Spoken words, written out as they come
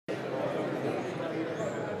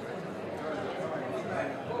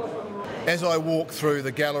As I walk through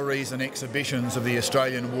the galleries and exhibitions of the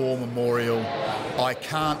Australian War Memorial, I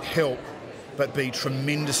can't help but be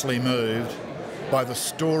tremendously moved by the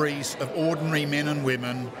stories of ordinary men and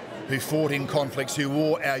women who fought in conflicts, who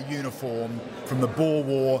wore our uniform from the Boer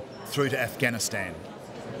War through to Afghanistan.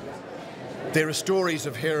 There are stories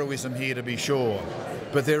of heroism here, to be sure,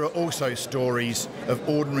 but there are also stories of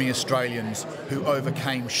ordinary Australians who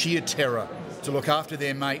overcame sheer terror to look after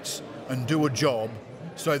their mates and do a job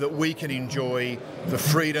so that we can enjoy the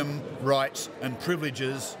freedom, rights and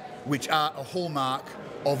privileges which are a hallmark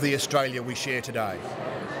of the Australia we share today.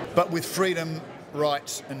 But with freedom,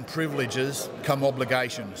 rights and privileges come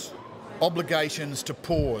obligations. Obligations to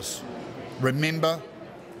pause, remember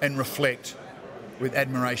and reflect with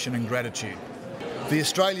admiration and gratitude. The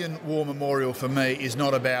Australian War Memorial for me is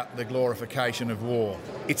not about the glorification of war.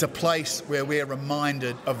 It's a place where we're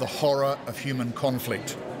reminded of the horror of human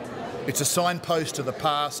conflict. It's a signpost to the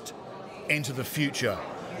past and to the future,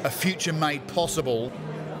 a future made possible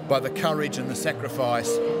by the courage and the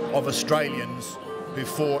sacrifice of Australians who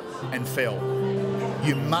fought and fell.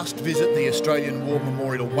 You must visit the Australian War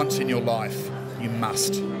Memorial once in your life. You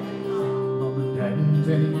must. For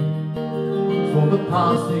the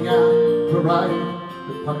passing out parade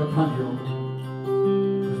at Battalion,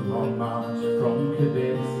 was a long march from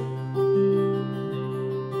cadets.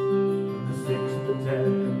 The 6th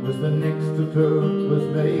Battalion was the next to do. It was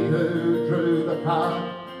me who drew the card.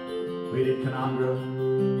 We did Canungra,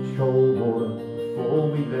 Shoalwater before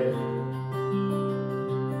we left.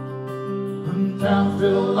 And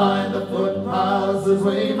Townsville lined the footpaths as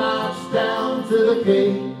we marched down to the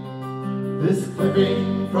quay. This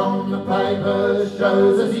clipping from the paper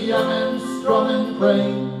shows us young and strong and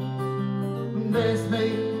clean. And there's me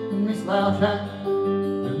in my slouch hat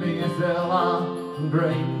with me SLR and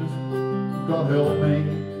dreams. God help me,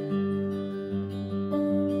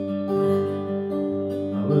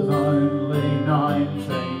 I was only 19.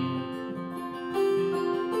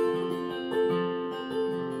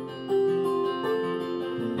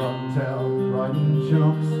 From Bobtail riding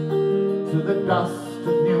chooks to the dust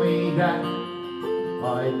of Newey Gap,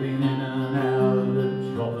 I've been in and out of the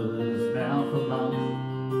choppers now for months.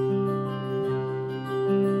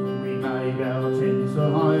 We made our tents a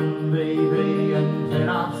home, BB and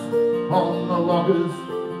 10-ups on the loggers,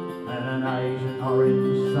 and an Asian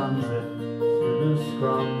orange sunset through the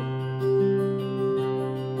scrub.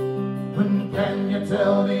 And can you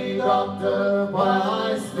tell me, doctor, why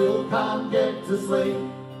I still can't get to sleep?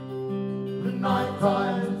 The night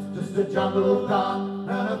time's just a jungle dark and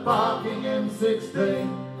a barking M16.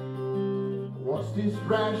 What's this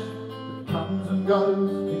rash that comes and goes?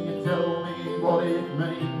 Can you tell me what it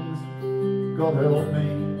means? God help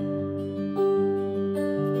me.